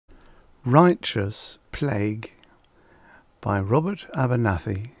Righteous Plague by Robert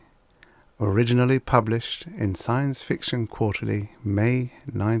Abernathy, originally published in Science Fiction Quarterly, May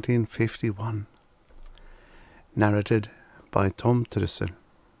 1951. Narrated by Tom Trussel.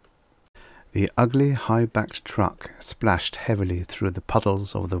 The ugly, high-backed truck splashed heavily through the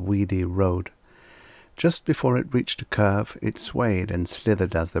puddles of the weedy road. Just before it reached a curve, it swayed and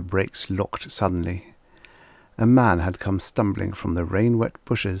slithered as the brakes locked suddenly. A man had come stumbling from the rain-wet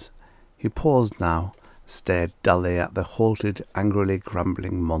bushes. He paused now, stared dully at the halted, angrily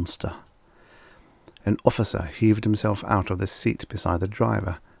grumbling monster. An officer heaved himself out of the seat beside the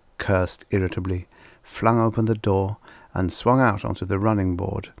driver, cursed irritably, flung open the door, and swung out onto the running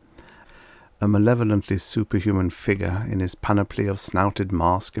board. A malevolently superhuman figure in his panoply of snouted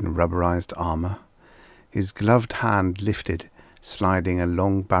mask and rubberized armor. His gloved hand lifted, sliding a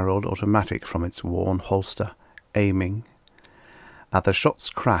long-barreled automatic from its worn holster, aiming. At the shot's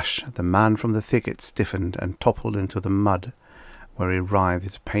crash, the man from the thicket stiffened and toppled into the mud, where he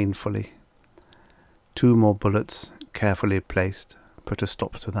writhed painfully. 2 more bullets, carefully placed, put a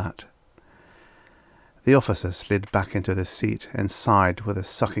stop to that. The officer slid back into the seat and sighed with a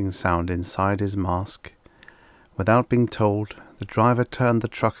sucking sound inside his mask. Without being told, the driver turned the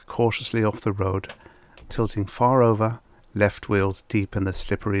truck cautiously off the road, tilting far over, left wheels deep in the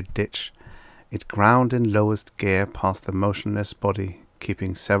slippery ditch. It ground in lowest gear past the motionless body,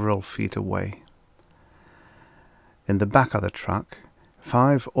 keeping several feet away. In the back of the truck,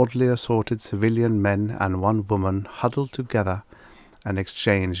 5 oddly assorted civilian men and 1 woman huddled together and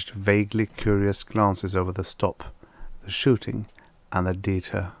exchanged vaguely curious glances over the stop, the shooting, and the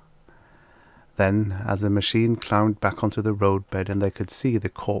detour. Then, as the machine climbed back onto the roadbed and they could see the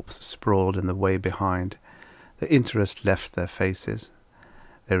corpse sprawled in the way behind, the interest left their faces.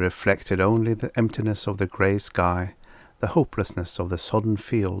 They reflected only the emptiness of the grey sky, the hopelessness of the sodden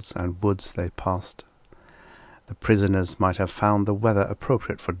fields and woods they passed. The prisoners might have found the weather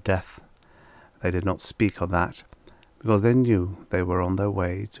appropriate for death. They did not speak of that, because they knew they were on their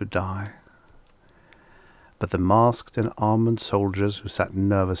way to die. But the masked and armoured soldiers who sat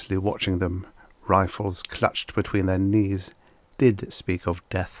nervously watching them, rifles clutched between their knees, did speak of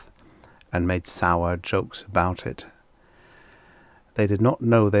death, and made sour jokes about it. They did not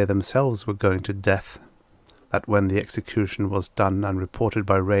know they themselves were going to death, that when the execution was done and reported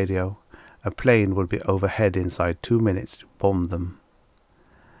by radio, a plane would be overhead inside 2 minutes to bomb them.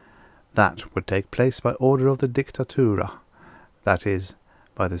 That would take place by order of the dictatura, that is,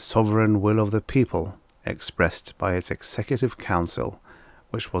 by the sovereign will of the people, expressed by its executive council,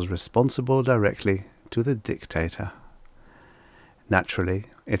 which was responsible directly to the dictator. Naturally,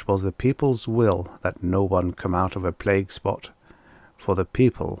 it was the people's will that no one come out of a plague spot, for the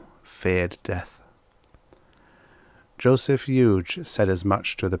people feared death. Joseph Hughes said as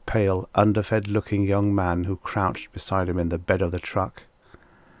much to the pale, underfed-looking young man who crouched beside him in the bed of the truck.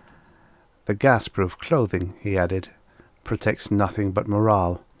 The gas-proof clothing, he added, protects nothing but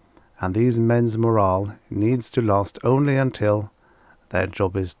morale, and these men's morale needs to last only until their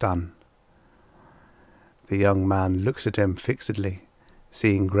job is done. The young man looked at him fixedly,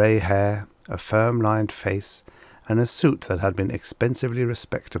 seeing grey hair, a firm-lined face, and a suit that had been expensively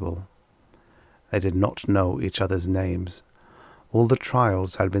respectable. They did not know each other's names. All the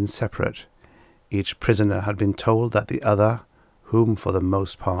trials had been separate. Each prisoner had been told that the other, whom for the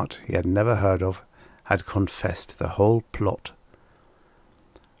most part he had never heard of, had confessed the whole plot.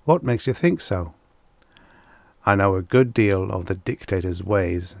 "What makes you think so?" "I know a good deal of the dictator's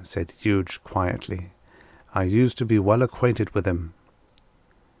ways," said Hughes quietly. "I used to be well acquainted with him."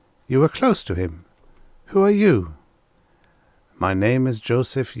 "You were close to him? Who are you?" "My name is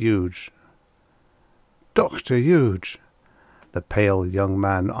Joseph Hughes." "Dr. Hughes." The pale young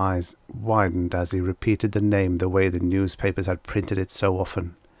man's eyes widened as he repeated the name the way the newspapers had printed it so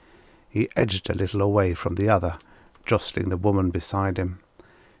often. He edged a little away from the other, jostling the woman beside him.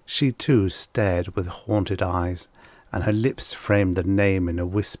 She too stared with haunted eyes, and her lips framed the name in a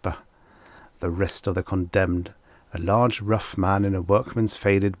whisper. The rest of the condemned, a large rough man in a workman's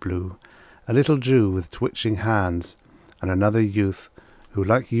faded blue, a little Jew with twitching hands, and another youth who,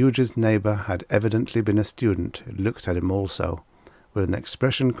 like Hughes's neighbour, had evidently been a student, looked at him also, with an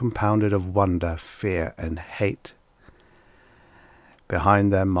expression compounded of wonder, fear, and hate.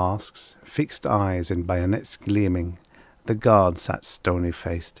 Behind their masks, fixed eyes and bayonets gleaming, the guards sat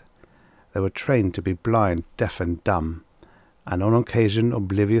stony-faced. They were trained to be blind, deaf, and dumb, and on occasion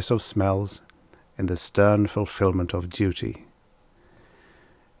oblivious of smells, in the stern fulfilment of duty.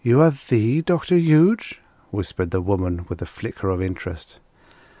 "You are the Dr. Hughes?" whispered the woman with a flicker of interest.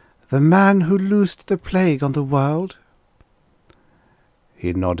 "The man who loosed the plague on the world?"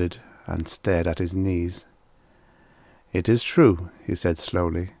 He nodded, and stared at his knees. "It is true," he said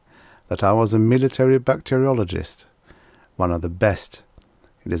slowly, "that I was a military bacteriologist, one of the best.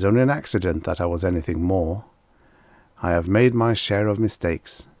 It is only an accident that I was anything more. I have made my share of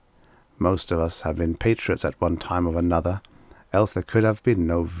mistakes. Most of us have been patriots at one time or another, else there could have been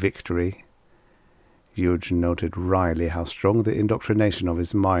no victory." Huge noted wryly how strong the indoctrination of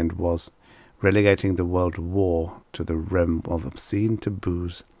his mind was, relegating the world war to the realm of obscene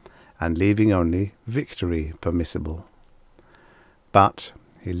taboos, and leaving only victory permissible. But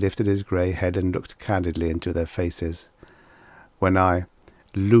he lifted his grey head and looked candidly into their faces. "When I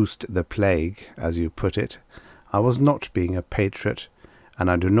loosed the plague, as you put it, I was not being a patriot, and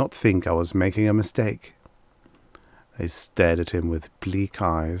I do not think I was making a mistake." They stared at him with bleak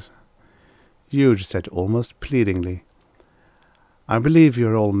eyes. Huge said almost pleadingly, "I believe you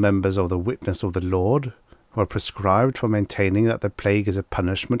are all members of the Witness of the Lord, who are prescribed for maintaining that the plague is a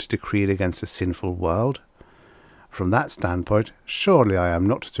punishment decreed against a sinful world. From that standpoint, surely I am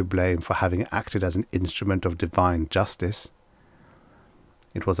not to blame for having acted as an instrument of divine justice."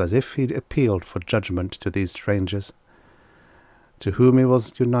 It was as if he appealed for judgment to these strangers, to whom he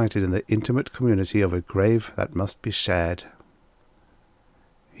was united in the intimate community of a grave that must be shared.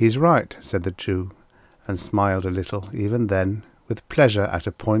 "He's right," said the Jew, and smiled a little, even then, with pleasure at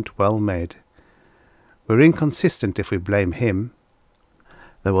a point well made. "We're inconsistent if we blame him."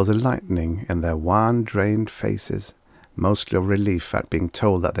 There was a lightening in their wan, drained faces, mostly of relief at being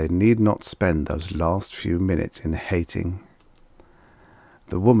told that they need not spend those last few minutes in hating.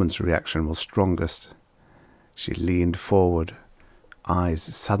 The woman's reaction was strongest. She leaned forward, eyes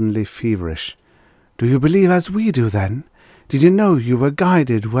suddenly feverish. "Do you believe as we do, then? Did you know you were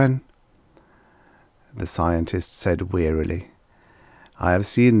guided when—" The scientist said wearily, "I have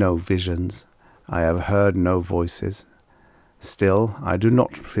seen no visions. I have heard no voices. Still, I do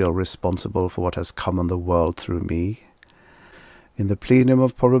not feel responsible for what has come on the world through me. In the plenum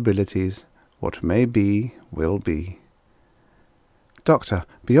of probabilities, what may be, will be." "Doctor,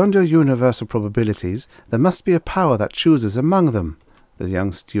 beyond your universal probabilities, there must be a power that chooses among them." The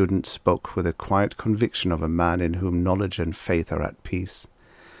young student spoke with the quiet conviction of a man in whom knowledge and faith are at peace.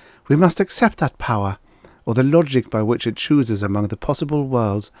 "We must accept that power, or the logic by which it chooses among the possible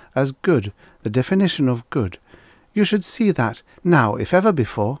worlds, as good, the definition of good. You should see that, now, if ever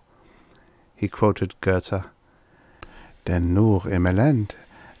before." He quoted Goethe. "Denn nur im Elend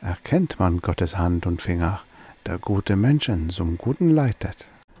erkennt man Gottes Hand und Finger, der gute Menschen zum Guten leitet."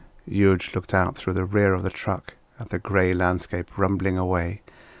 Huge looked out through the rear of the truck at the grey landscape rumbling away,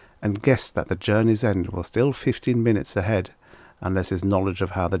 and guessed that the journey's end was still 15 minutes ahead, unless his knowledge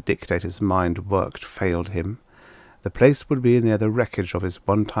of how the dictator's mind worked failed him. The place would be near the wreckage of his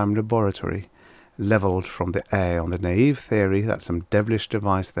one-time laboratory, levelled from the air on the naive theory that some devilish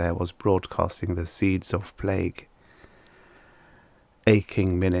device there was broadcasting the seeds of plague.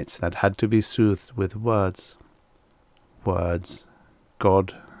 Aching minutes that had to be soothed with words. Words.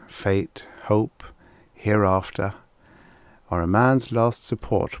 God, fate, hope, hereafter, or a man's last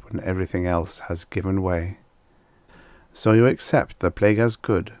support when everything else has given way. "So you accept the plague as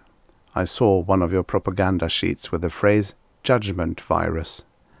good. I saw one of your propaganda sheets with the phrase judgment virus.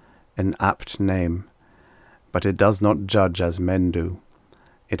 An apt name. But it does not judge as men do.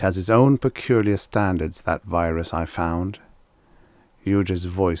 It has its own peculiar standards, that virus, I found." Huge's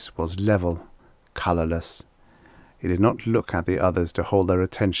voice was level, colourless. He did not look at the others to hold their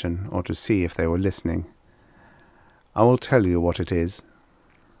attention or to see if they were listening. "I will tell you what it is."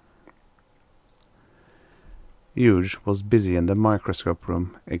 Huge was busy in the microscope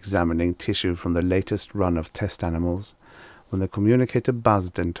room, examining tissue from the latest run of test animals, when the communicator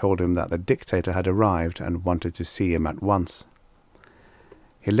buzzed and told him that the dictator had arrived and wanted to see him at once.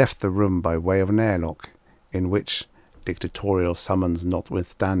 He left the room by way of an airlock, in which, dictatorial summons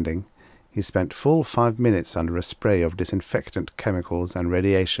notwithstanding, he spent full 5 minutes under a spray of disinfectant chemicals and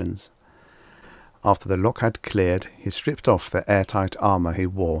radiations. After the lock had cleared, he stripped off the airtight armour he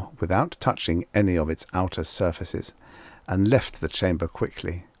wore without touching any of its outer surfaces, and left the chamber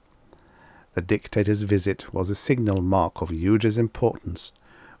quickly. The dictator's visit was a signal mark of Huge's importance,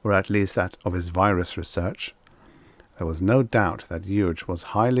 or at least that of his virus research. There was no doubt that Huge was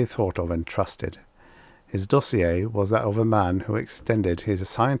highly thought of and trusted. His dossier was that of a man who extended his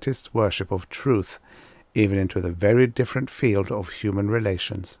scientist's worship of truth even into the very different field of human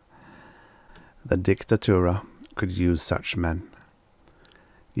relations. The dictatura could use such men.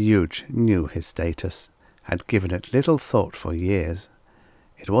 Huge knew his status, had given it little thought for years.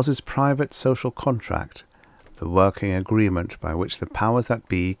 It was his private social contract, the working agreement by which the powers that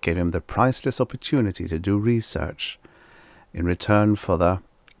be gave him the priceless opportunity to do research, in return for the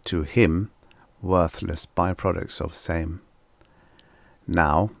to him, worthless byproducts of same.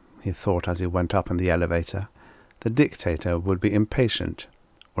 Now, he thought as he went up in the elevator, the dictator would be impatient,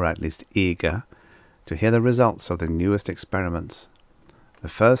 or at least eager, to hear the results of the newest experiments. The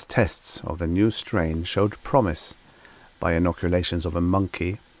first tests of the new strain showed promise by inoculations of a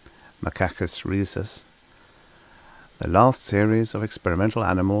monkey, Macacus rhesus. The last series of experimental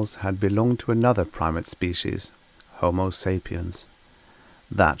animals had belonged to another primate species, Homo sapiens.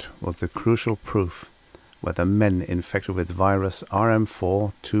 That was the crucial proof whether men infected with virus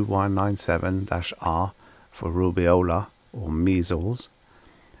RM4-2197-R for rubeola or measles,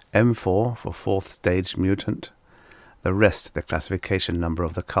 M4 for fourth stage mutant, the rest the classification number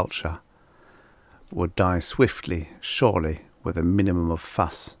of the culture, would die swiftly, surely, with a minimum of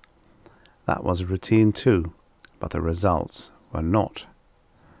fuss. That was routine too, but the results were not.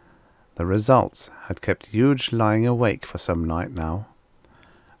 The results had kept Huge lying awake for some night now.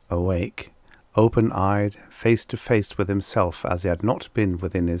 Awake, open-eyed, face-to-face with himself as he had not been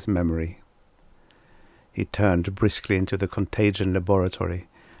within his memory. He turned briskly into the contagion laboratory,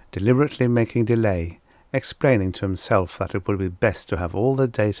 deliberately making delay, explaining to himself that it would be best to have all the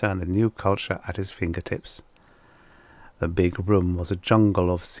data and the new culture at his fingertips. The big room was a jungle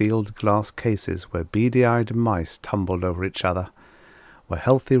of sealed glass cases where beady-eyed mice tumbled over each other, where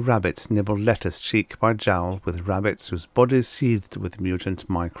healthy rabbits nibbled lettuce cheek by jowl with rabbits whose bodies seethed with mutant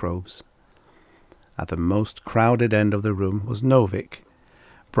microbes. At the most crowded end of the room was Novik,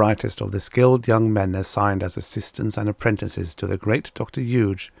 brightest of the skilled young men assigned as assistants and apprentices to the great Dr.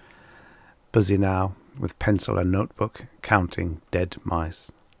 Huge, busy now, with pencil and notebook, counting dead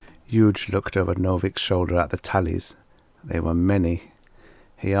mice. Huge looked over Novik's shoulder at the tallies. They were many.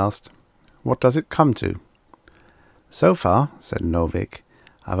 He asked, "What does it come to?" "So far," said Novik,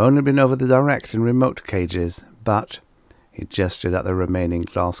 "I've only been over the direct and remote cages, but—" he gestured at the remaining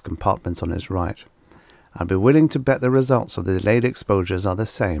glass compartments on his right. "I'd be willing to bet the results of the delayed exposures are the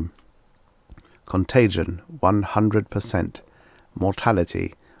same. Contagion, 100%.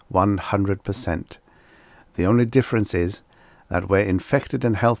 Mortality, 100%. The only difference is that where infected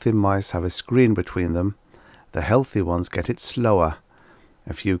and healthy mice have a screen between them, the healthy ones get it slower.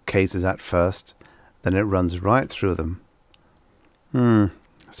 A few cases at first, then it runs right through them."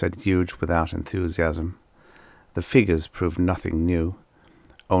 Said Huge without enthusiasm. The figures proved nothing new,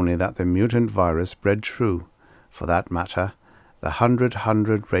 only that the mutant virus bred true. For that matter, the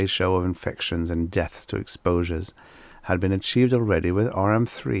 100-100 ratio of infections and deaths to exposures had been achieved already with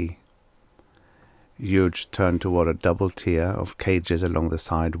RM3. Huge turned toward a double tier of cages along the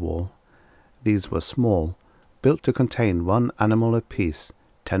side wall. These were small, built to contain one animal apiece,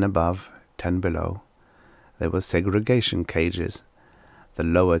 10 above, 10 below. They were segregation cages. The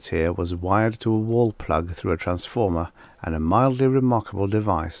lower tier was wired to a wall plug through a transformer and a mildly remarkable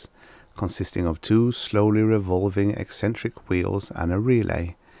device, consisting of 2 slowly revolving eccentric wheels and a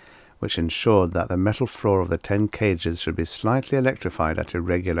relay, which ensured that the metal floor of the 10 cages should be slightly electrified at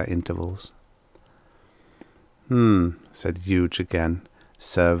irregular intervals. Said Huge again,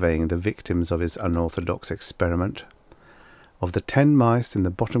 surveying the victims of his unorthodox experiment. Of the 10 mice in the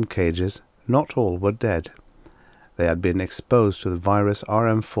bottom cages, not all were dead. They had been exposed to the virus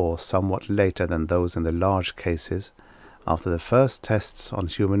RM4 somewhat later than those in the large cases, after the first tests on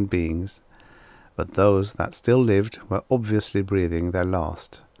human beings, but those that still lived were obviously breathing their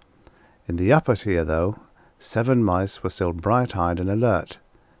last. In the upper tier, though, 7 mice were still bright-eyed and alert.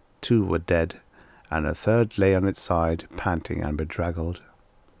 2 were dead, and a third lay on its side, panting and bedraggled.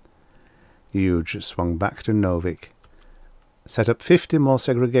 Huge swung back to Novik. "Set up 50 more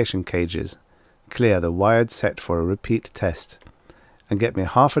segregation cages. Clear the wired set for a repeat test. And get me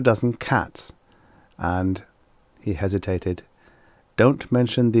 6 cats. And—" he hesitated. "Don't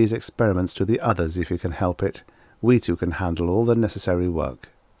mention these experiments to the others if you can help it. We two can handle all the necessary work."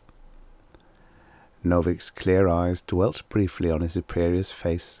 Novik's clear eyes dwelt briefly on his superior's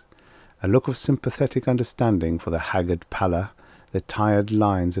face, a look of sympathetic understanding for the haggard pallor, the tired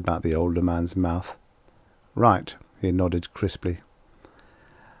lines about the older man's mouth. "Right," he nodded crisply.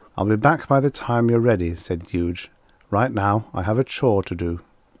 "I'll be back by the time you're ready," said Huge. "Right now I have a chore to do."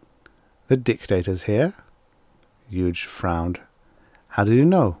 "The dictator's here?" Huge frowned. "How did you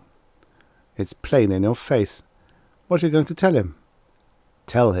know?" "It's plain in your face. What are you going to tell him?"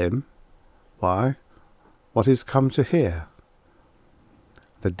 "Tell him? Why, what he's come to hear."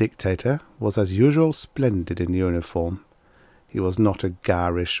 The dictator was as usual splendid in uniform. He was not a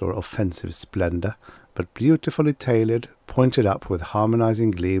garish or offensive splendour, but beautifully tailored, pointed up with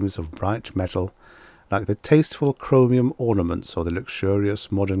harmonizing gleams of bright metal, like the tasteful chromium ornaments of the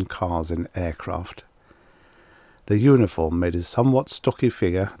luxurious modern cars and aircraft. The uniform made his somewhat stocky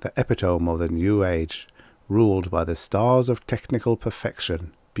figure the epitome of the new age, ruled by the stars of technical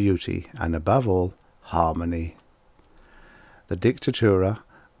perfection, beauty, and above all, harmony. The Dictatura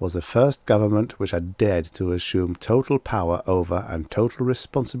was the first government which had dared to assume total power over and total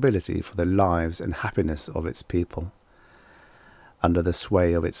responsibility for the lives and happiness of its people. Under the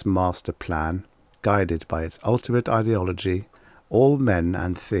sway of its master plan, guided by its ultimate ideology, all men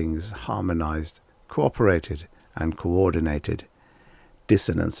and things harmonized, cooperated, and coordinated.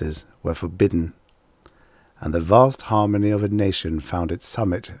 Dissonances were forbidden, and the vast harmony of a nation found its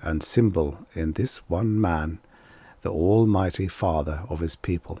summit and symbol in this one man, the almighty father of his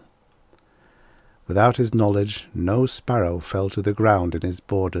people. Without his knowledge no sparrow fell to the ground in his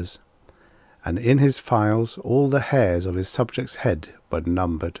borders, and in his files all the hairs of his subject's head were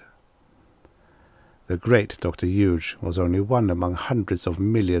numbered. The great Dr. Huge was only one among hundreds of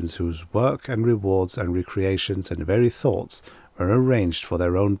millions whose work and rewards and recreations and very thoughts were arranged for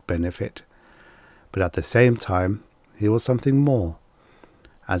their own benefit. But at the same time he was something more.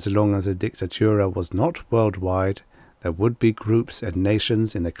 As long as the Dictatura was not worldwide, there would be groups and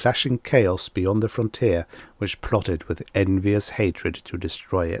nations in the clashing chaos beyond the frontier which plotted with envious hatred to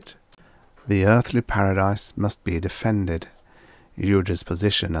destroy it. The earthly paradise must be defended. Huge's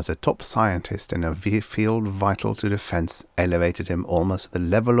position as a top scientist in a field vital to defense elevated him almost to the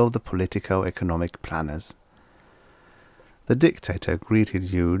level of the politico-economic planners. The dictator greeted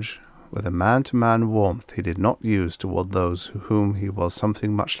Huge with a man-to-man warmth he did not use toward those to whom he was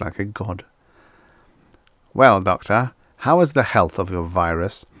something much like a god. "Well, Doctor, how is the health of your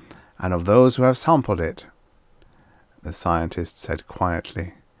virus, and of those who have sampled it?" The scientist said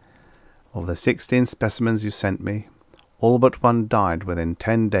quietly, "Of the 16 specimens you sent me, all but one died within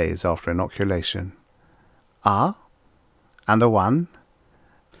 10 days after inoculation." "Ah? And the one?"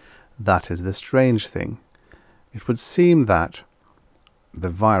 "That is the strange thing. It would seem that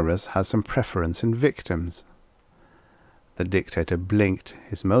the virus has some preference in victims." The dictator blinked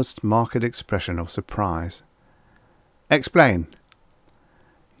his most marked expression of surprise. "Explain."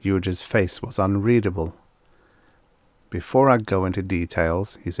 Huge's face was unreadable. "Before I go into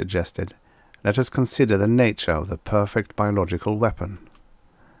details," he suggested, "let us consider the nature of the perfect biological weapon."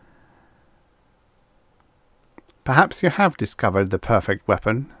 "Perhaps you have discovered the perfect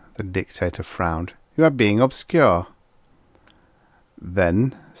weapon," the dictator frowned. "You are being obscure."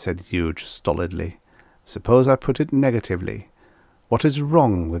 "Then," said Huge stolidly, "suppose I put it negatively. What is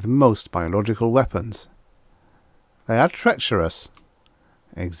wrong with most biological weapons?" "They are treacherous."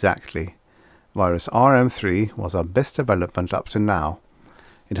 "Exactly. Virus RM3 was our best development up to now.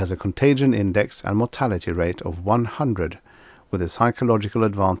 It has a contagion index and mortality rate of 100, with the psychological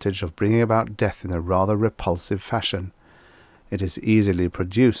advantage of bringing about death in a rather repulsive fashion. It is easily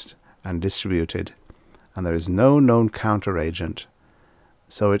produced and distributed, and there is no known counteragent.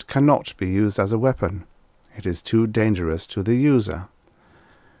 So it cannot be used as a weapon. It is too dangerous to the user."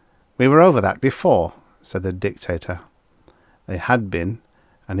 "We were over that before," said the dictator. They had been,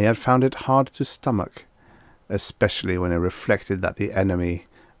 and he had found it hard to stomach, especially when he reflected that the enemy,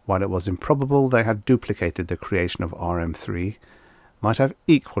 while it was improbable they had duplicated the creation of RM3, might have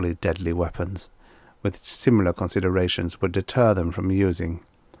equally deadly weapons, which similar considerations would deter them from using,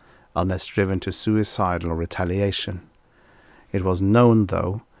 unless driven to suicidal retaliation. It was known,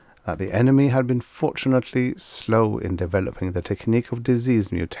 though, that the enemy had been fortunately slow in developing the technique of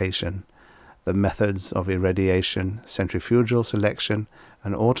disease mutation, the methods of irradiation, centrifugal selection,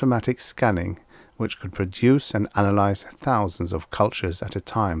 and automatic scanning, which could produce and analyze thousands of cultures at a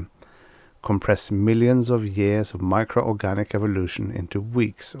time, compress millions of years of microorganic evolution into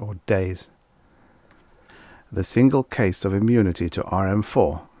weeks or days. "The single case of immunity to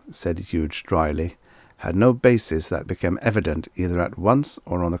RM4, said Huge dryly, had no basis that became evident either at once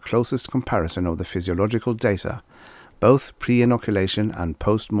or on the closest comparison of the physiological data, both pre-inoculation and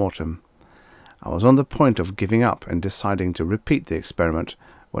post-mortem. I was on the point of giving up and deciding to repeat the experiment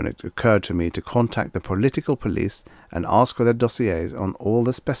when it occurred to me to contact the political police and ask for their dossiers on all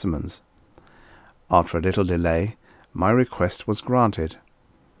the specimens. After a little delay, my request was granted."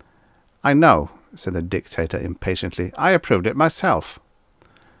 "I know," said the dictator impatiently. "I approved it myself."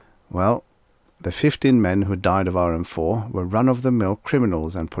 "Well, the 15 men who died of RM4 were run-of-the-mill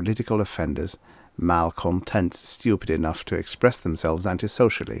criminals and political offenders, malcontents stupid enough to express themselves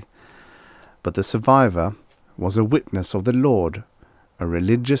antisocially. But the survivor was a witness of the Lord, a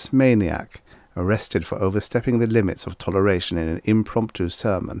religious maniac, arrested for overstepping the limits of toleration in an impromptu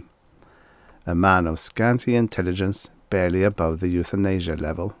sermon. A man of scanty intelligence, barely above the euthanasia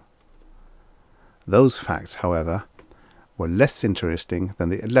level. Those facts, however, were less interesting than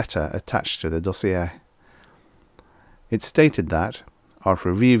the letter attached to the dossier. It stated that, after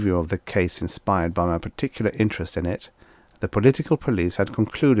a review of the case inspired by my particular interest in it, the political police had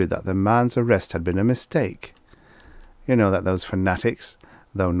concluded that the man's arrest had been a mistake. You know that those fanatics,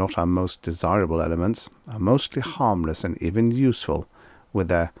 though not our most desirable elements, are mostly harmless and even useful with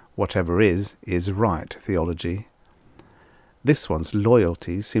their whatever is right theology. This one's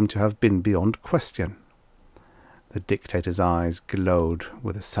loyalty seemed to have been beyond question. The dictator's eyes glowed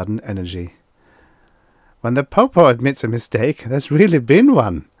with a sudden energy. "When the Popo admits a mistake, there's really been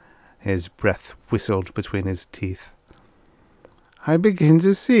one." His breath whistled between his teeth. "I begin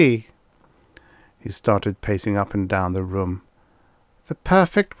to see." He started pacing up and down the room. "The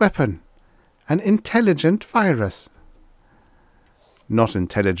perfect weapon. An intelligent virus." "Not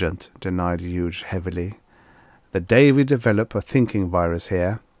intelligent," denied Huge heavily. "The day we develop a thinking virus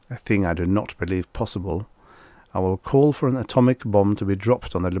here, a thing I do not believe possible, I will call for an atomic bomb to be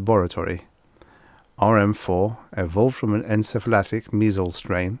dropped on the laboratory. RM4, evolved from an encephalitic measles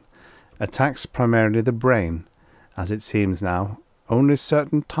strain, attacks primarily the brain, as it seems now, only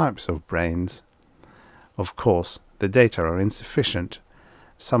certain types of brains. Of course, the data are insufficient.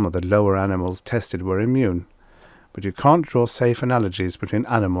 Some of the lower animals tested were immune, but you can't draw safe analogies between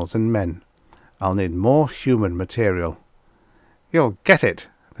animals and men. I'll need more human material." "You'll get it."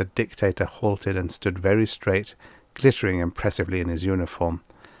 The dictator halted and stood very straight, glittering impressively in his uniform.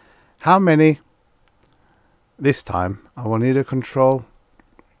 "How many?" "This time, I will need a control."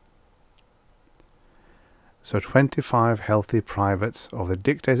 So 25 healthy privates of the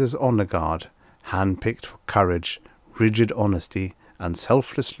dictator's honor guard, hand-picked for courage, rigid honesty, and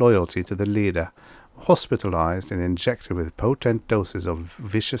selfless loyalty to the leader, hospitalized and injected with potent doses of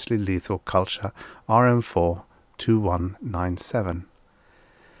viciously lethal culture RM4-2197.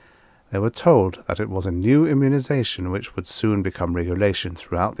 They were told that it was a new immunization which would soon become regulation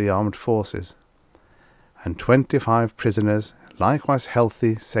throughout the armed forces. And 25 prisoners, likewise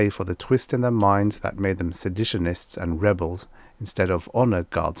healthy save for the twist in their minds that made them seditionists and rebels instead of honor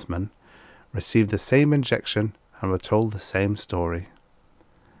guardsmen, received the same injection and were told the same story.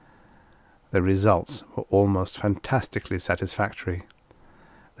 The results were almost fantastically satisfactory.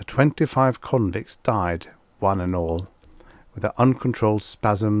 The 25 convicts died, one and all, with their uncontrolled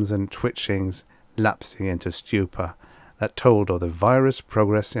spasms and twitchings lapsing into stupor that told of the virus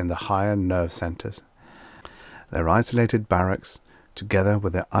progress in the higher nerve centers. Their isolated barracks, together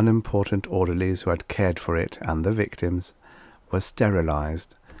with their unimportant orderlies who had cared for it and the victims, were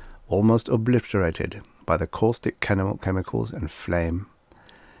sterilized, almost obliterated by the caustic chemicals and flame.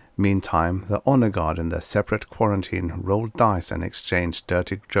 Meantime, the honor guard in their separate quarantine rolled dice and exchanged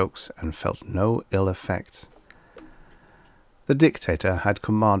dirty jokes and felt no ill effects. The dictator had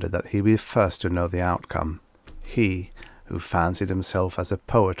commanded that he be first to know the outcome. He, who fancied himself as a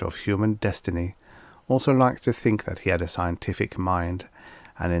poet of human destiny, also liked to think that he had a scientific mind,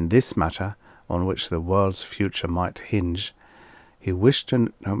 and in this matter, on which the world's future might hinge, he wished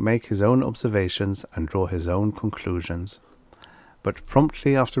to make his own observations and draw his own conclusions. But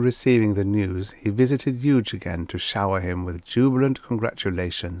promptly after receiving the news, he visited Huge again to shower him with jubilant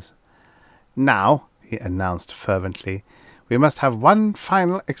congratulations. "Now," he announced fervently, "we must have one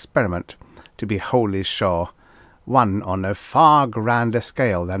final experiment, to be wholly sure, one on a far grander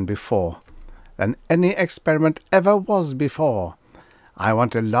scale than any experiment ever was before. I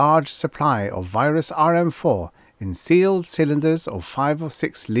want a large supply of virus RM4 in sealed cylinders of 5 or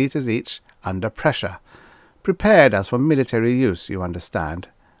 6 liters each, under pressure. Prepared as for military use, you understand.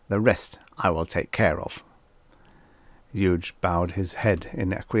 The rest I will take care of." Huge bowed his head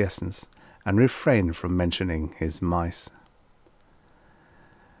in acquiescence, and refrained from mentioning his mice.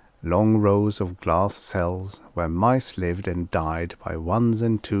 Long rows of glass cells, where mice lived and died by 1s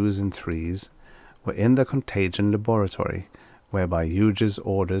and 2s and 3s, were in the contagion laboratory, where by Huge's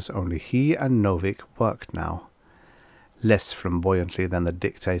orders only he and Novik worked now. Less flamboyantly than the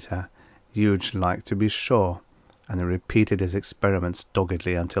dictator, Huge liked to be sure, and he repeated his experiments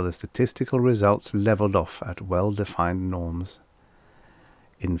doggedly until the statistical results levelled off at well-defined norms.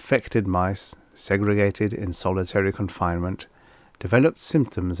 Infected mice, segregated in solitary confinement, developed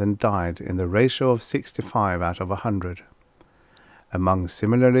symptoms and died in the ratio of 65 out of 100. Among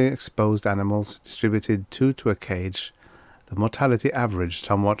similarly exposed animals distributed 2 to a cage, the mortality averaged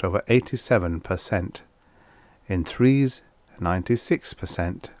somewhat over 87%. In 3s,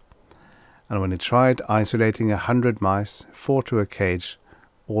 96%. And when he tried isolating 100 mice, 4 to a cage,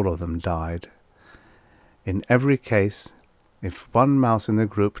 all of them died. In every case, if one mouse in the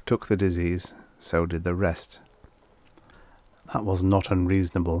group took the disease, so did the rest. That was not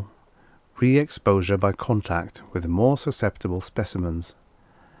unreasonable. Re-exposure by contact with more susceptible specimens.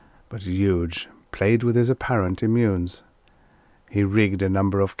 But Huge played with his apparent immunes. He rigged a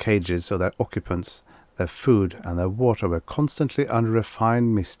number of cages so that occupants, their food and their water were constantly under a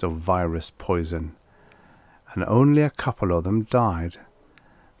fine mist of virus poison, and only a couple of them died.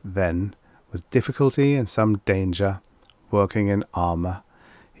 Then, with difficulty and some danger, working in armour,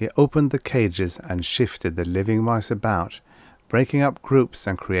 he opened the cages and shifted the living mice about, breaking up groups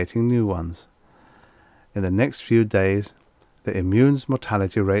and creating new ones. In the next few days, the immune's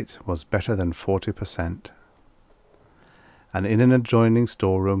mortality rate was better than 40%. And in an adjoining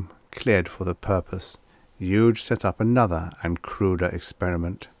storeroom, cleared for the purpose, Huge set up another and cruder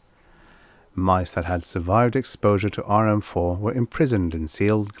experiment. Mice that had survived exposure to RM4 were imprisoned in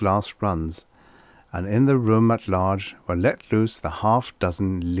sealed glass runs, and in the room at large were let loose the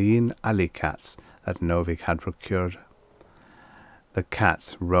half-dozen lean alley cats that Novik had procured. The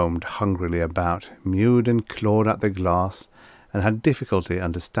cats roamed hungrily about, mewed and clawed at the glass, and had difficulty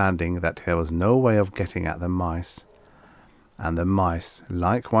understanding that there was no way of getting at the mice. And the mice,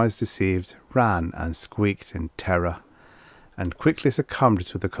 likewise deceived, ran and squeaked in terror, and quickly succumbed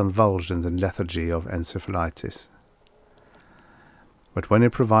to the convulsions and lethargy of encephalitis. But when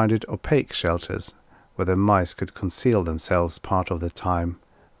it provided opaque shelters, where the mice could conceal themselves part of the time,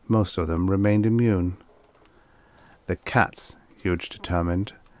 most of them remained immune. The cats, Huge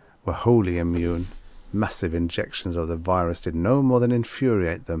determined, were wholly immune. Massive injections of the virus did no more than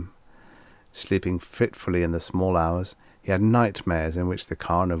infuriate them. Sleeping fitfully in the small hours, he had nightmares in which the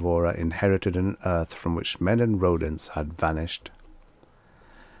carnivora inherited an earth from which men and rodents had vanished.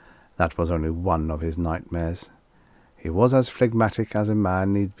 That was only one of his nightmares. He was as phlegmatic as a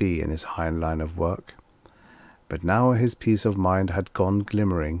man need be in his high line of work. But now his peace of mind had gone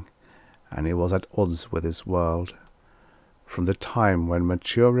glimmering, and he was at odds with his world. From the time when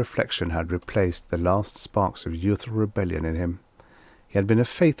mature reflection had replaced the last sparks of youthful rebellion in him, he had been a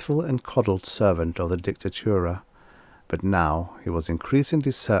faithful and coddled servant of the dictatura, but now he was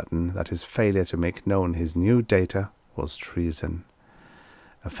increasingly certain that his failure to make known his new data was treason.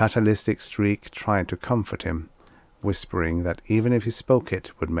 A fatalistic streak tried to comfort him, whispering that even if he spoke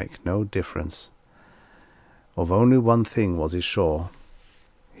it would make no difference. Of only one thing was he sure.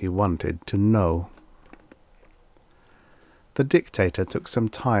 He wanted to know. The dictator took some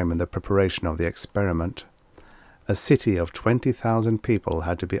time in the preparation of the experiment. A city of 20,000 people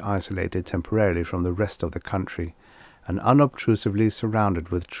had to be isolated temporarily from the rest of the country, and unobtrusively surrounded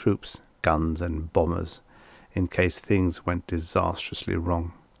with troops, guns and bombers, in case things went disastrously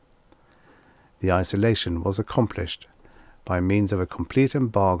wrong. The isolation was accomplished by means of a complete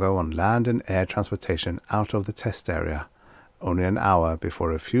embargo on land and air transportation out of the test area, only an hour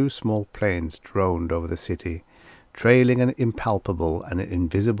before a few small planes droned over the city, trailing an impalpable and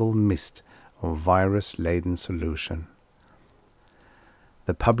invisible mist of virus-laden solution.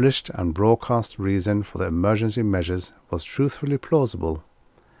 The published and broadcast reason for the emergency measures was truthfully plausible.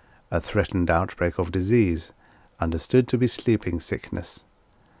 A threatened outbreak of disease, understood to be sleeping sickness.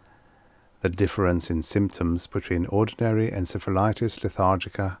 The difference in symptoms between ordinary encephalitis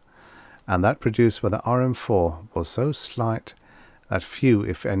lethargica and that produced by the RM4 was so slight that few,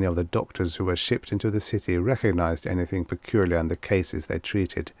 if any, of the doctors who were shipped into the city recognized anything peculiar in the cases they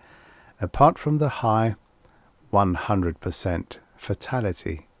treated, apart from the high 100%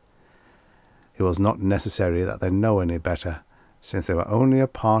 fatality. It was not necessary that they know any better, since they were only a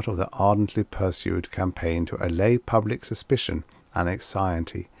part of the ardently pursued campaign to allay public suspicion and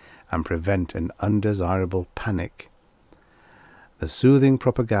anxiety and prevent an undesirable panic. The soothing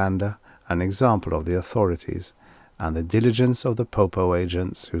propaganda, an example of the authorities, and the diligence of the Popo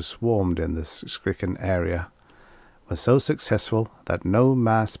agents who swarmed in the stricken area, were so successful that no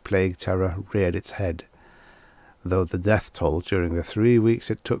mass plague terror reared its head, though the death toll during the 3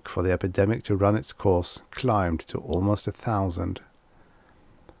 weeks it took for the epidemic to run its course climbed to almost 1,000.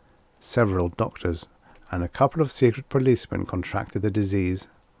 Several doctors and a couple of secret policemen contracted the disease,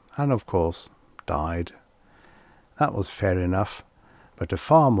 and of course died. That was fair enough, but a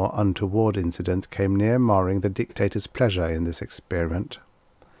far more untoward incident came near marring the dictator's pleasure in this experiment.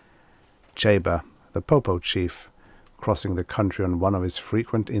 Cheba, the Popo chief, crossing the country on one of his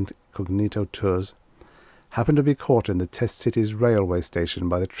frequent incognito tours, happened to be caught in the test city's railway station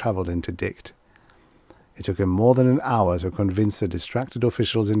by the travel interdict. It took him more than an hour to convince the distracted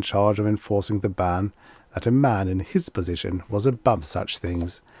officials in charge of enforcing the ban that a man in his position was above such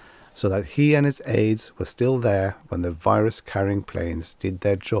things, so that he and his aides were still there when the virus-carrying planes did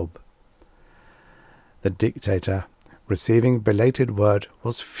their job. The dictator, receiving belated word,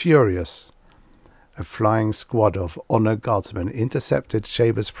 was furious. A flying squad of honor guardsmen intercepted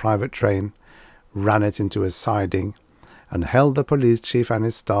Cheba's private train, ran it into a siding, and held the police chief and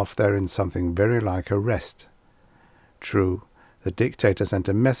his staff there in something very like arrest. True, the dictator sent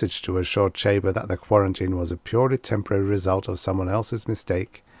a message to assure Chaber that the quarantine was a purely temporary result of someone else's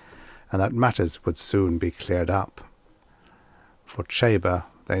mistake, and that matters would soon be cleared up. For Chaber,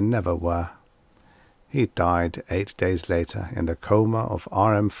 they never were. He died 8 days later in the coma of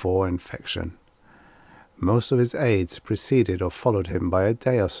RM4 infection. Most of his aides preceded or followed him by a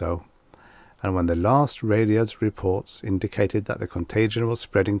day or so, and when the last radio's reports indicated that the contagion was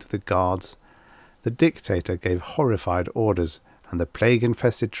spreading to the guards, the dictator gave horrified orders, and the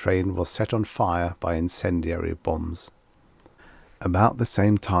plague-infested train was set on fire by incendiary bombs. About the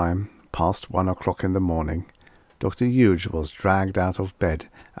same time, past 1 o'clock in the morning, Dr. Hughes was dragged out of bed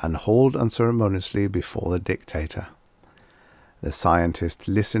and hauled unceremoniously before the dictator. The scientist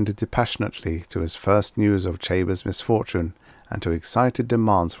listened dispassionately to his first news of Chaber's misfortune and to excited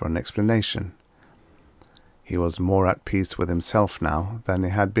demands for an explanation. He was more at peace with himself now than he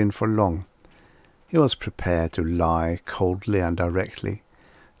had been for long. He was prepared to lie coldly and directly,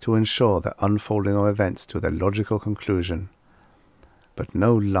 to ensure the unfolding of events to their logical conclusion. But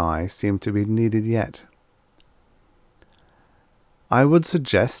no lie seemed to be needed yet. "I would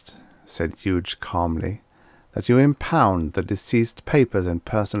suggest," said Hughes calmly, "that you impound the deceased papers and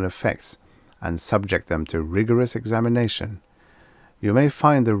personal effects, and subject them to rigorous examination. You may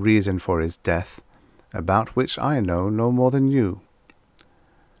find the reason for his death, about which I know no more than you."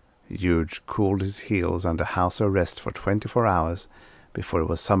 Hughes cooled his heels under house arrest for 24 hours before he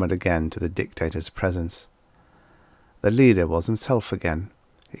was summoned again to the dictator's presence. The leader was himself again.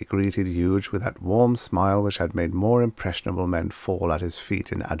 He greeted Hughes with that warm smile which had made more impressionable men fall at his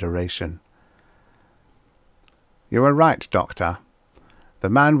feet in adoration. "You were right, Doctor. The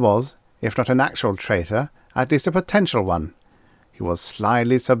man was, if not an actual traitor, at least a potential one. He was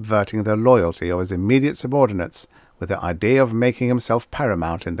slyly subverting the loyalty of his immediate subordinates with the idea of making himself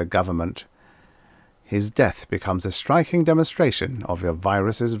paramount in the government. His death becomes a striking demonstration of your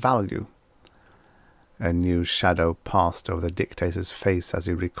virus's value." A new shadow passed over the dictator's face as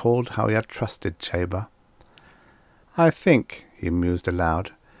he recalled how he had trusted Chaber. "I think," he mused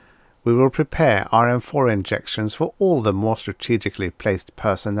aloud, "we will prepare RM4 injections for all the more strategically placed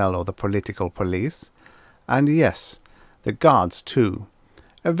personnel of the political police. And yes, the guards too.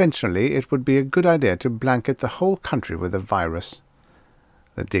 Eventually it would be a good idea to blanket the whole country with the virus."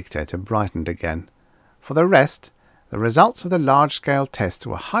 The dictator brightened again. "For the rest, the results of the large-scale test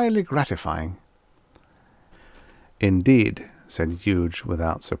were highly gratifying." "Indeed," said Hughes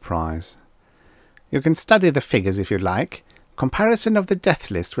without surprise. "You can study the figures if you like. Comparison of the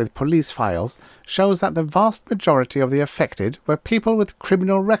death list with police files shows that the vast majority of the affected were people with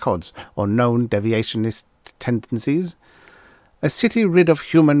criminal records or known deviationist tendencies. A city rid of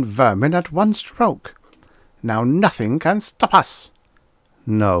human vermin at one stroke. Now nothing can stop us."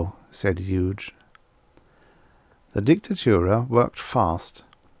 "No," said Hughes. The dictatura worked fast.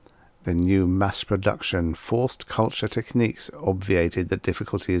 The new mass-production, forced culture techniques obviated the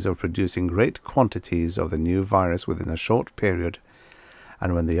difficulties of producing great quantities of the new virus within a short period,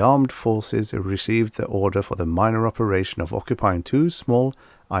 and when the armed forces received the order for the minor operation of occupying 2 small,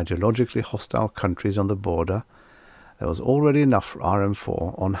 ideologically hostile countries on the border, there was already enough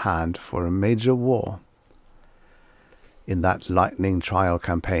RM4 on hand for a major war. In that lightning trial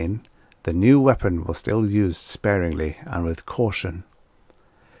campaign, the new weapon was still used sparingly and with caution.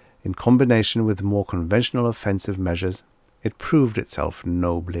 In combination with more conventional offensive measures, it proved itself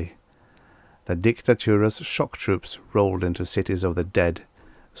nobly. The dictatura's shock troops rolled into cities of the dead,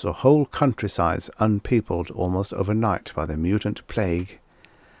 saw whole countrysides unpeopled almost overnight by the mutant plague.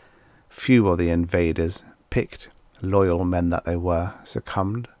 Few of the invaders, picked, loyal men that they were,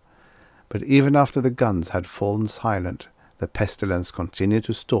 succumbed, but even after the guns had fallen silent, the pestilence continued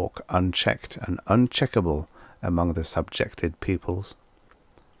to stalk unchecked and uncheckable among the subjected peoples.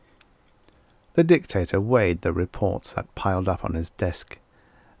 The dictator weighed the reports that piled up on his desk.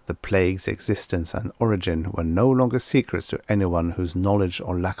 The plague's existence and origin were no longer secrets to anyone whose knowledge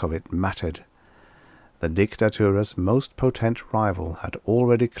or lack of it mattered. The dictatura's most potent rival had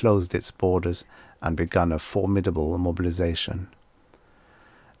already closed its borders and begun a formidable mobilization.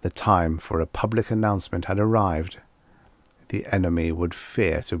 The time for a public announcement had arrived. The enemy would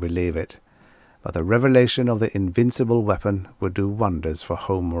fear to believe it, but the revelation of the invincible weapon would do wonders for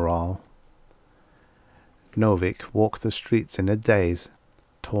home morale. Novik walked the streets in a daze,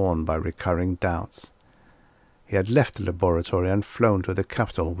 torn by recurring doubts. He had left the laboratory and flown to the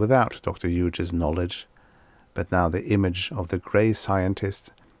capital without Dr. Hughes's knowledge, but now the image of the grey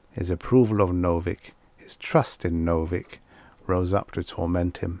scientist, his approval of Novik, his trust in Novik, rose up to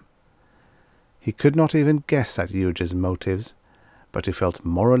torment him. He could not even guess at Hugh's motives, but he felt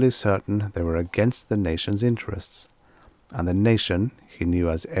morally certain they were against the nation's interests, and the nation, he knew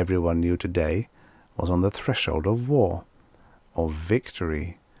as everyone knew today, was on the threshold of war, of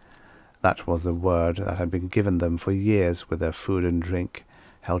victory. That was the word that had been given them for years with their food and drink,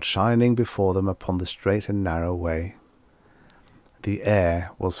 held shining before them upon the straight and narrow way. The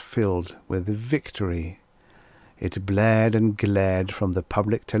air was filled with victory. It blared and glared from the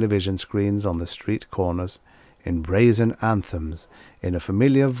public television screens on the street corners, in brazen anthems, in a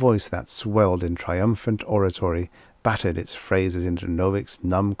familiar voice that swelled in triumphant oratory, battered its phrases into Novik's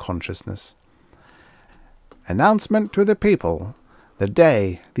numb consciousness. Announcement to the people. The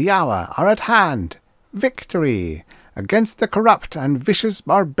day, the hour are at hand. Victory! Against the corrupt and vicious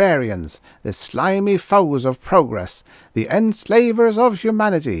barbarians, the slimy foes of progress, the enslavers of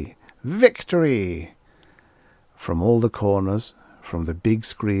humanity. Victory! From all the corners, from the big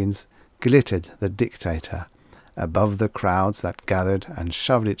screens, glittered the dictator, above the crowds that gathered and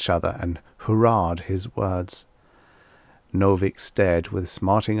shoved each other and hurrahed his words. Novik stared with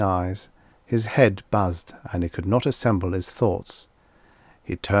smarting eyes. His head buzzed, and he could not assemble his thoughts.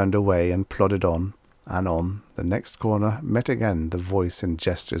 He turned away and plodded on, and on. The next corner met again the voice and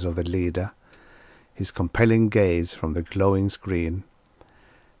gestures of the leader, his compelling gaze from the glowing screen.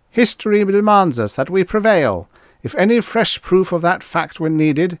 History demands us that we prevail. If any fresh proof of that fact were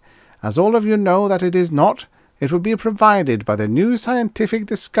needed, as all of you know that it is not, it would be provided by the new scientific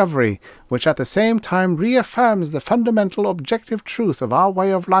discovery, which at the same time reaffirms the fundamental objective truth of our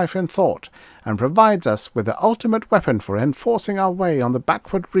way of life and thought, and provides us with the ultimate weapon for enforcing our way on the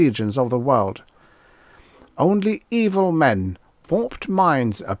backward regions of the world. Only evil men, warped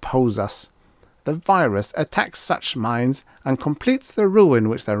minds, oppose us. The virus attacks such minds and completes the ruin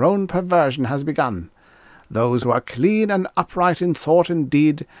which their own perversion has begun. Those who are clean and upright in thought and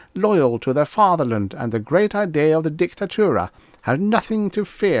deed, loyal to their fatherland and the great idea of the dictatura, have nothing to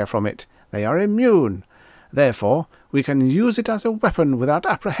fear from it. They are immune. Therefore, we can use it as a weapon without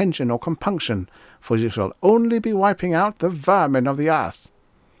apprehension or compunction, for it shall only be wiping out the vermin of the earth.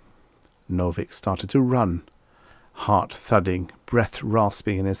 Novik started to run. Heart thudding, breath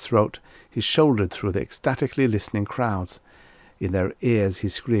rasping in his throat, he shouldered through the ecstatically listening crowds. In their ears he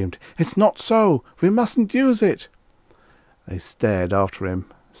screamed, "It's not so! We mustn't use it!" They stared after him.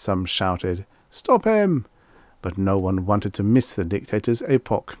 Some shouted, "Stop him!" But no one wanted to miss the dictator's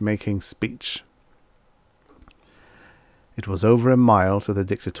epoch-making speech. It was over a mile to the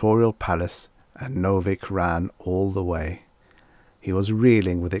dictatorial palace, and Novik ran all the way. He was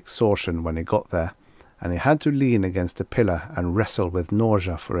reeling with exhaustion when he got there, and he had to lean against a pillar and wrestle with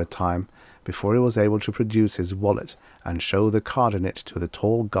nausea for a time before he was able to produce his wallet and show the card in it to the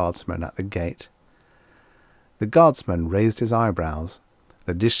tall guardsman at the gate. The guardsman raised his eyebrows.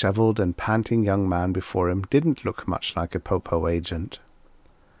 The dishevelled and panting young man before him didn't look much like a Popo agent.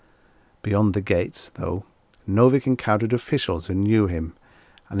 Beyond the gates, though, Novik encountered officials who knew him,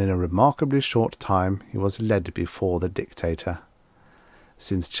 and in a remarkably short time he was led before the dictator.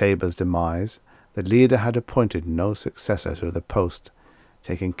 Since Chaber's demise, the leader had appointed no successor to the post,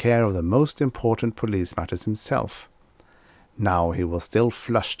 taking care of the most important police matters himself. Now he was still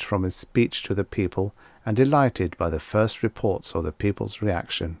flushed from his speech to the people and delighted by the first reports of the people's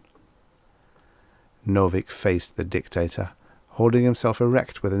reaction. Novik faced the dictator, holding himself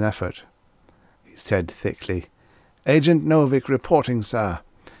erect with an effort. He said thickly, "Agent Novik reporting, sir.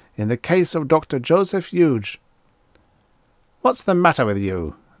 In the case of Dr. Joseph Hughes." "What's the matter with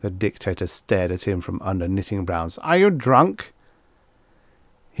you?" The dictator stared at him from under knitting brows. "Are you drunk?"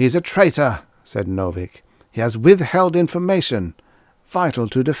 "He's a traitor," said Novik. "He has withheld information, vital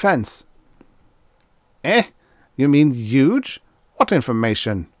to defence." "Eh? You mean Hughes? What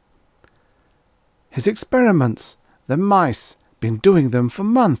information?" "His experiments. The mice. Been doing them for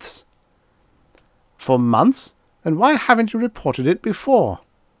months." "For months? Then why haven't you reported it before?"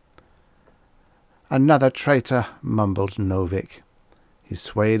 "Another traitor," mumbled Novik. He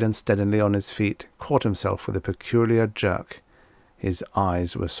swayed unsteadily on his feet, caught himself with a peculiar jerk. His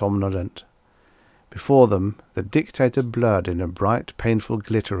eyes were somnolent. Before them, the dictator blurred in a bright, painful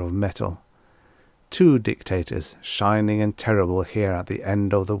glitter of metal. Two dictators, shining and terrible here at the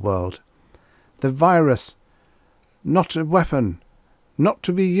end of the world. The virus, not a weapon, not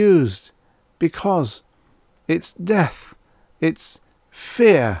to be used, because it's death, it's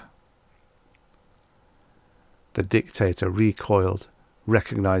fear. The dictator recoiled,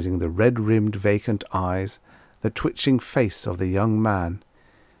 recognizing the red-rimmed vacant eyes, the twitching face of the young man.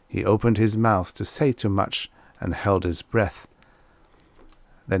 He opened his mouth to say too much and held his breath.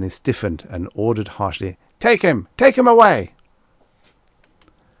 Then he stiffened and ordered harshly, "Take him! Take him away!"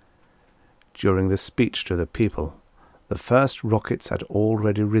 during the speech to the people, the first rockets had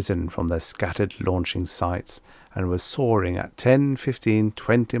already risen from their scattered launching sites and were soaring at 10, 15,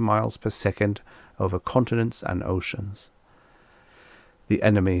 20 miles per second over continents and oceans. The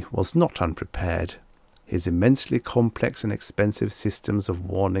enemy was not unprepared. His immensely complex and expensive systems of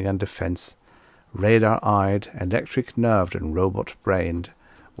warning and defense, radar-eyed, electric-nerved and robot-brained,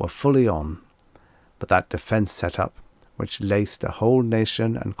 were fully on. But that defense setup, which laced a whole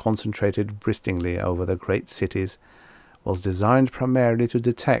nation and concentrated bristlingly over the great cities, was designed primarily to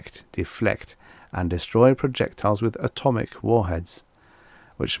detect, deflect, and destroy projectiles with atomic warheads,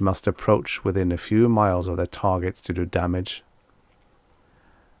 which must approach within a few miles of their targets to do damage.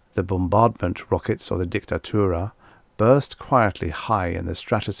 The bombardment rockets of the Dictatura burst quietly high in the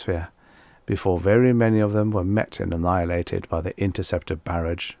stratosphere, before very many of them were met and annihilated by the interceptor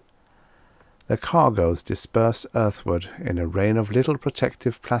barrage. The cargoes dispersed earthward in a rain of little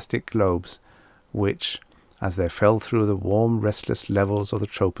protective plastic globes, which, as they fell through the warm, restless levels of the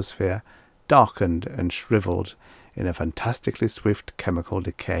troposphere, darkened and shriveled in a fantastically swift chemical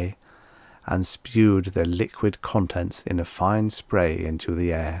decay, and spewed their liquid contents in a fine spray into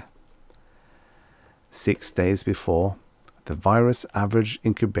the air. 6 days before, the virus' average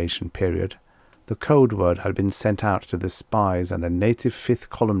incubation period, the code word had been sent out to the spies and the native fifth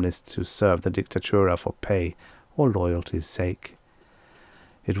columnists who served the Dictatura for pay or loyalty's sake.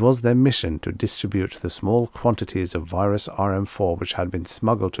 It was their mission to distribute the small quantities of virus RM4 which had been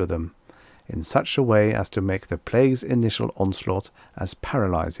smuggled to them, in such a way as to make the plague's initial onslaught as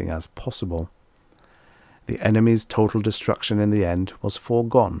paralyzing as possible. The enemy's total destruction in the end was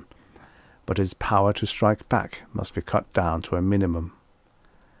foregone, but his power to strike back must be cut down to a minimum.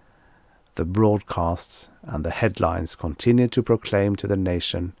 The broadcasts and the headlines continued to proclaim to the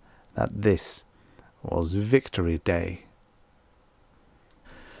nation that this was Victory Day.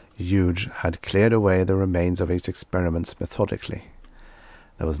 Huge had cleared away the remains of his experiments methodically.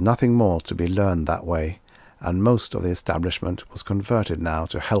 There was nothing more to be learned that way, and most of the establishment was converted now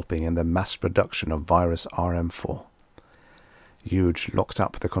to helping in the mass production of virus RM4. Huge locked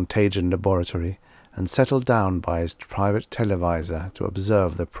up the contagion laboratory and settled down by his private televisor to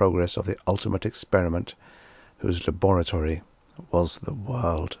observe the progress of the ultimate experiment, whose laboratory was the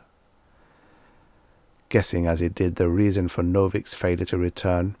world. Guessing as he did the reason for Novik's failure to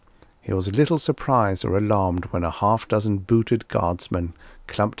return, he was little surprised or alarmed when a half-dozen booted guardsmen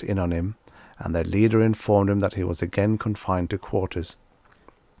clumped in on him, and their leader informed him that he was again confined to quarters.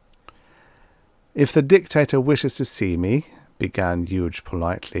 "If the dictator wishes to see me," began Huge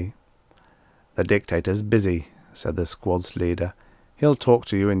politely. "The dictator's busy," said the squad's leader. "He'll talk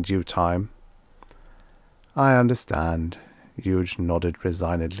to you in due time." "I understand." Huge nodded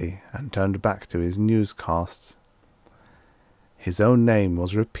resignedly and turned back to his newscasts. His own name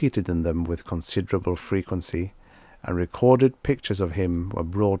was repeated in them with considerable frequency, and recorded pictures of him were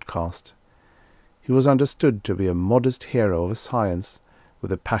broadcast. He was understood to be a modest hero of science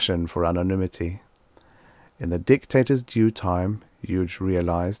with a passion for anonymity. In the dictator's due time, Huge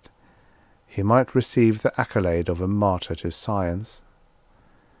realized, he might receive the accolade of a martyr to science.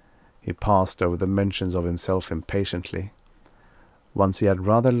 He passed over the mentions of himself impatiently. Once he had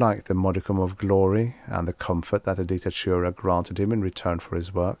rather liked the modicum of glory and the comfort that the Dictatura granted him in return for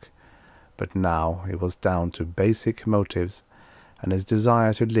his work, but now he was down to basic motives, and his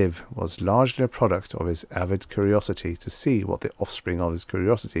desire to live was largely a product of his avid curiosity to see what the offspring of his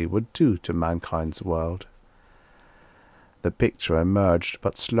curiosity would do to mankind's world. The picture emerged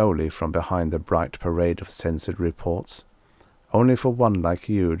but slowly from behind the bright parade of censored reports, only for one like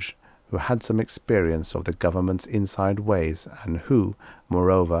Huge, who had some experience of the government's inside ways, and who,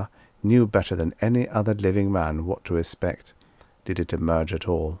 moreover, knew better than any other living man what to expect, did it emerge at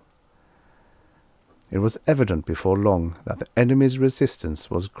all. It was evident before long that the enemy's resistance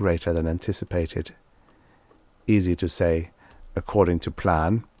was greater than anticipated. Easy to say, according to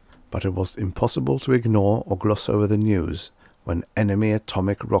plan, but it was impossible to ignore or gloss over the news when enemy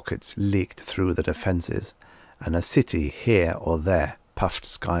atomic rockets leaked through the defences, and a city here or there puffed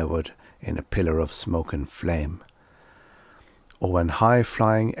skyward in a pillar of smoke and flame, or when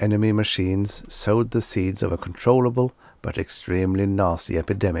high-flying enemy machines sowed the seeds of a controllable but extremely nasty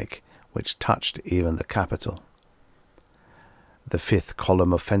epidemic which touched even the capital. The fifth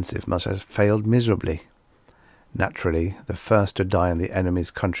column offensive must have failed miserably. Naturally, the first to die in the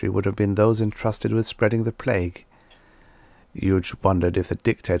enemy's country would have been those entrusted with spreading the plague. Huge wondered if the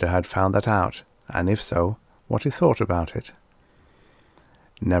dictator had found that out, and if so, what he thought about it.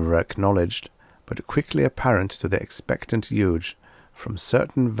 Never acknowledged, but quickly apparent to the expectant Huge, from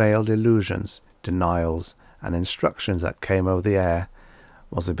certain veiled illusions, denials, and instructions that came over the air,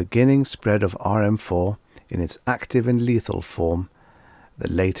 was the beginning spread of RM4 in its active and lethal form. The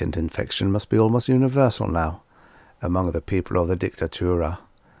latent infection must be almost universal now among the people of the dictatura.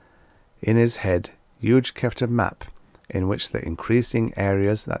 In his head, Huge kept a map in which the increasing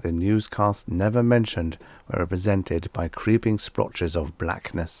areas that the newscast never mentioned were represented by creeping splotches of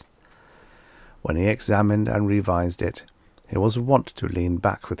blackness. When he examined and revised it, he was wont to lean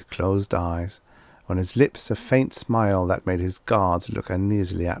back with closed eyes, on his lips a faint smile that made his guards look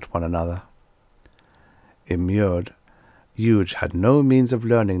uneasily at one another. Immured, Huge had no means of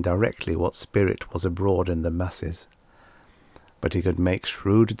learning directly what spirit was abroad in the masses, but he could make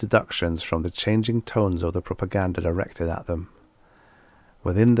shrewd deductions from the changing tones of the propaganda directed at them.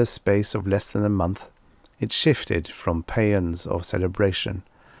 Within the space of less than a month, it shifted from paeans of celebration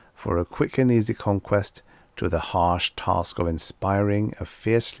for a quick and easy conquest to the harsh task of inspiring a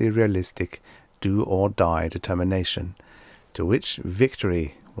fiercely realistic do-or-die determination, to which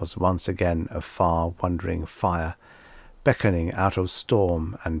victory was once again a far-wandering fire, beckoning out of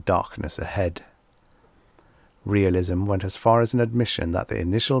storm and darkness ahead. Realism went as far as an admission that the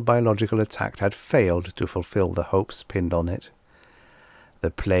initial biological attack had failed to fulfill the hopes pinned on it. The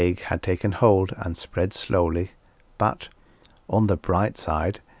plague had taken hold and spread slowly, but, on the bright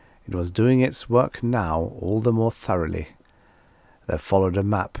side, it was doing its work now all the more thoroughly. There followed a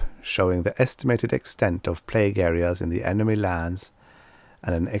map showing the estimated extent of plague areas in the enemy lands,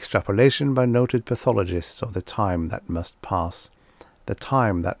 and an extrapolation by noted pathologists of the time that must pass, the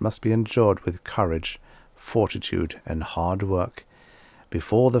time that must be endured with courage, fortitude, and hard work,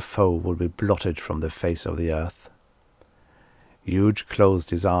 before the foe would be blotted from the face of the earth. Huge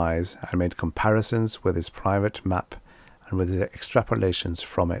closed his eyes and made comparisons with his private map and with his extrapolations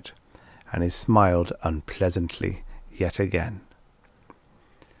from it, and he smiled unpleasantly yet again.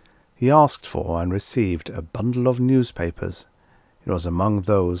 He asked for and received a bundle of newspapers. It was among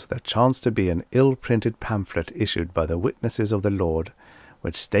those that chanced to be an ill-printed pamphlet issued by the witnesses of the Lord,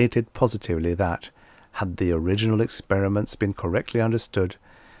 which stated positively that, had the original experiments been correctly understood,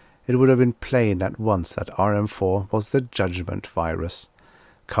 it would have been plain at once that RM4 was the judgment virus,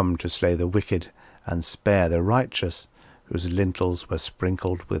 come to slay the wicked and spare the righteous, whose lintels were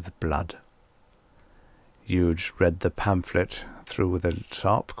sprinkled with blood. Huge read the pamphlet through with a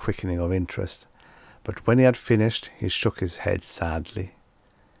sharp quickening of interest, but when he had finished he shook his head sadly.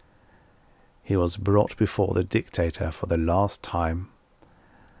 He was brought before the dictator for the last time.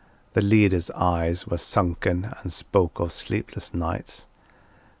 The leader's eyes were sunken and spoke of sleepless nights.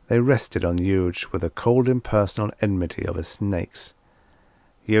 They rested on Huge with the cold impersonal enmity of a snake's.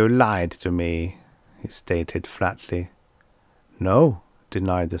 "You lied to me," he stated flatly. "No,"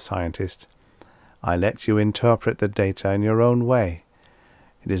 denied the scientist. "I let you interpret the data in your own way.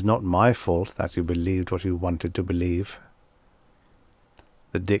 It is not my fault that you believed what you wanted to believe."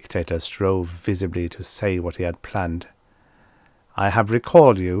 The dictator strove visibly to say what he had planned. "I have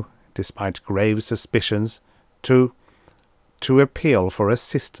recalled you, despite grave suspicions, to appeal for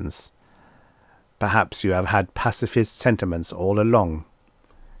assistance. Perhaps you have had pacifist sentiments all along."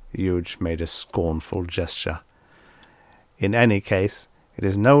 Huge made a scornful gesture. "In any case, it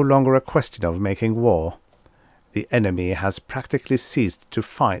is no longer a question of making war. The enemy has practically ceased to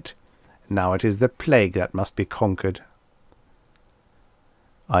fight. Now it is the plague that must be conquered."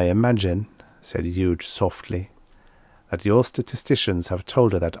 "I imagine," said Huge softly, "that your statisticians have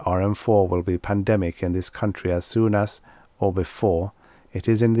told you that RM4 will be pandemic in this country as soon as, or before, it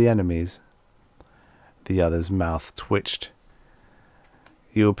is in the enemy's." The other's mouth twitched.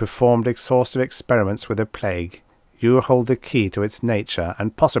 "You performed exhaustive experiments with the plague. You hold the key to its nature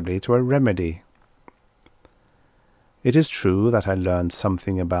and possibly to a remedy." "It is true that I learned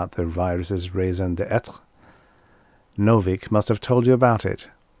something about the virus's raison d'être. Novik must have told you about it.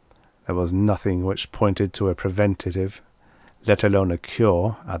 There was nothing which pointed to a preventative, let alone a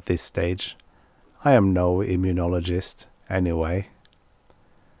cure, at this stage. I am no immunologist, anyway."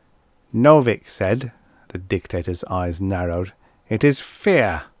 "Novik said," the dictator's eyes narrowed, "it is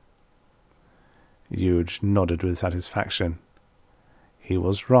fear." Huge nodded with satisfaction. He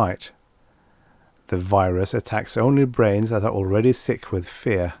was right. The virus attacks only brains that are already sick with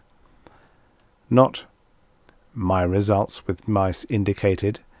fear. Not, my results with mice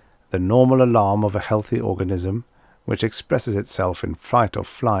indicated, the normal alarm of a healthy organism, which expresses itself in fight or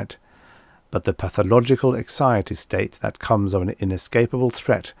flight, but the pathological anxiety state that comes of an inescapable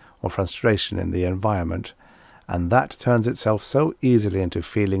threat or frustration in the environment, and that turns itself so easily into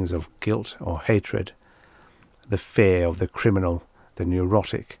feelings of guilt or hatred. The fear of the criminal, the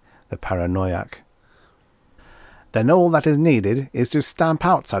neurotic, the paranoiac. "Then all that is needed is to stamp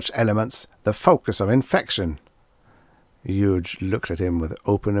out such elements, the focus of infection." Huge looked at him with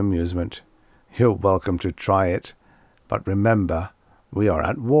open amusement. "You're welcome to try it. But remember, we are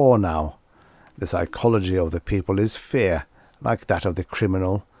at war now. The psychology of the people is fear, like that of the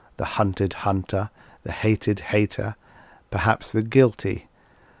criminal, the hunted hunter, the hated hater, perhaps the guilty.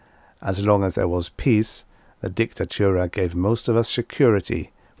 As long as there was peace, the dictatura gave most of us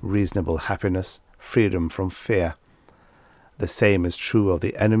security, reasonable happiness, freedom from fear. The same is true of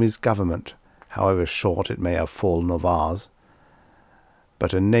the enemy's government, however short it may have fallen of ours.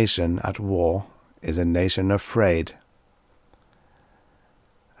 But a nation at war is a nation afraid."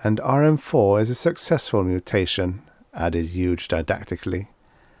 "And RM4 is a successful mutation," added Huge didactically.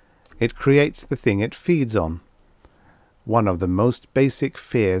 "It creates the thing it feeds on. One of the most basic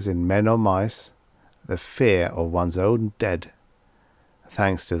fears in men or mice, the fear of one's own dead.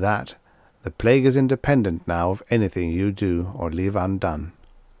 Thanks to that, the plague is independent now of anything you do or leave undone."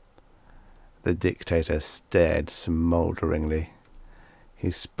 The dictator stared smolderingly. He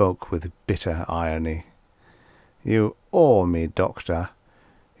spoke with bitter irony. "You awe me, Doctor.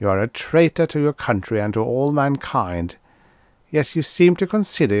 You are a traitor to your country and to all mankind, yet you seem to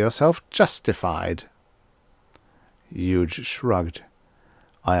consider yourself justified." Huge shrugged.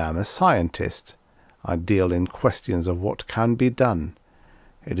 "I am a scientist. I deal in questions of what can be done.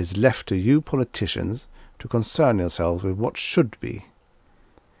 It is left to you politicians to concern yourselves with what should be."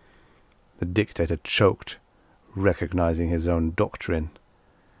 The dictator choked, recognizing his own doctrine.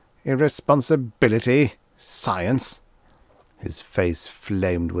 "Irresponsibility! Science!" His face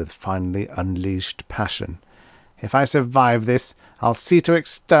flamed with finely unleashed passion. "If I survive this, I'll see to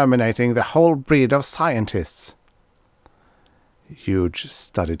exterminating the whole breed of scientists." Huge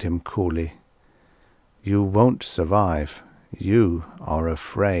studied him coolly. "You won't survive. You are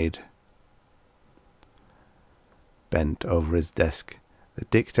afraid." Bent over his desk, the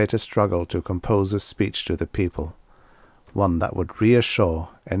dictator struggled to compose a speech to the people, one that would reassure,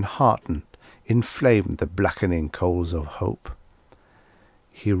 enhearten, inflame the blackening coals of hope.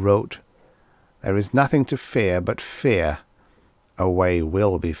 He wrote, "There is nothing to fear but fear. A way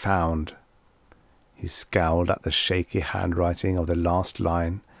will be found." He scowled at the shaky handwriting of the last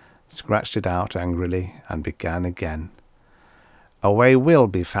line, scratched it out angrily, and began again. "A way will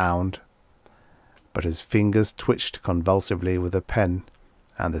be found." But his fingers twitched convulsively with the pen,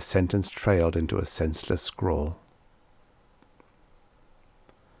 and the sentence trailed into a senseless scrawl.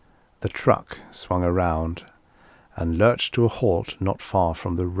 The truck swung around and lurched to a halt not far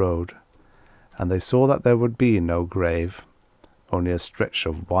from the road, and they saw that there would be no grave, only a stretch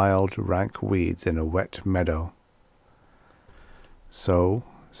of wild, rank weeds in a wet meadow. "So,"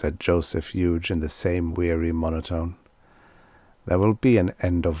 said Joseph Huge in the same weary monotone, "there will be an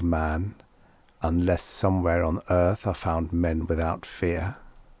end of man, unless somewhere on earth are found men without fear."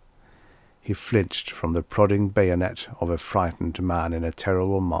 He flinched from the prodding bayonet of a frightened man in a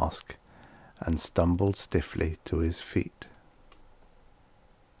terrible mask, and stumbled stiffly to his feet.